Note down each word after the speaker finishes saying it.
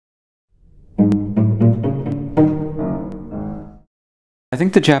I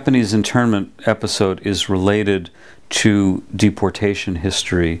think the Japanese internment episode is related to deportation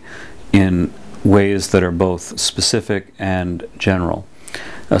history in ways that are both specific and general.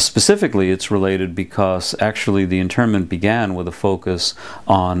 Specifically, it's related because actually the internment began with a focus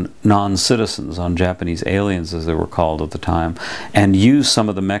on non-citizens, on Japanese aliens as they were called at the time, and used some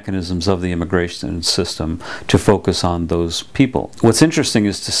of the mechanisms of the immigration system to focus on those people. What's interesting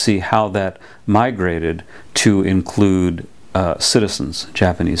is to see how that migrated to include citizens,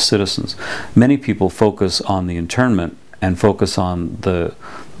 Japanese citizens. Many people focus on the internment and focus on the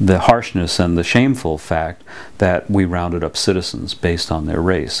harshness and the shameful fact that we rounded up citizens based on their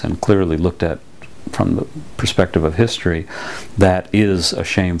race, and clearly looked at from the perspective of history, that is a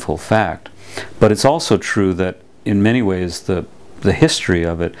shameful fact. But it's also true that in many ways the history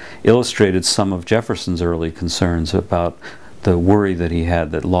of it illustrated some of Jefferson's early concerns about the worry that he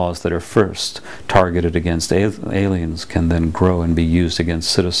had that laws that are first targeted against aliens can then grow and be used against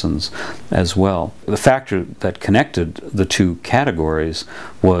citizens as well. The factor that connected the two categories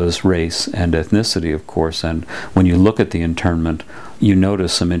was race and ethnicity, of course, and when you look at the internment, you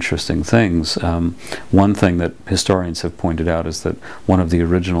notice some interesting things. One thing that historians have pointed out is that one of the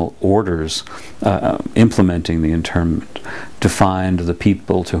original orders implementing the internment defined the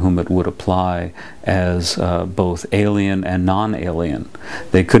people to whom it would apply as both alien and non-alien.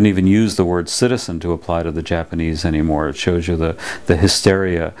 They couldn't even use the word citizen to apply to the Japanese anymore. It shows you the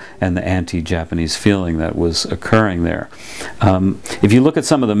hysteria and the anti-Japanese feeling that was occurring there. If you look at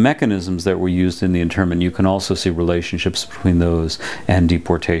some of the mechanisms that were used in the internment, you can also see relationships between those and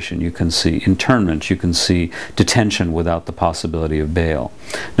deportation. You can see internment, you can see detention without the possibility of bail.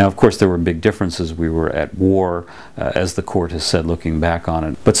 Now, of course, there were big differences. We were at war, as the court has said, looking back on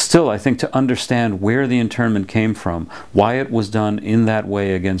it. But still, I think to understand where the internment came from, why it was done in that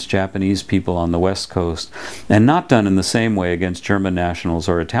way against Japanese people on the West Coast, and not done in the same way against German nationals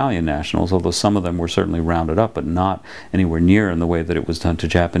or Italian nationals, although some of them were certainly rounded up, but not anywhere near in the way that it was done to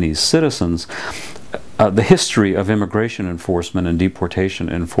Japanese citizens. The history of immigration enforcement and deportation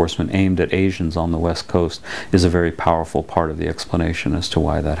enforcement aimed at Asians on the West Coast is a very powerful part of the explanation as to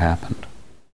why that happened.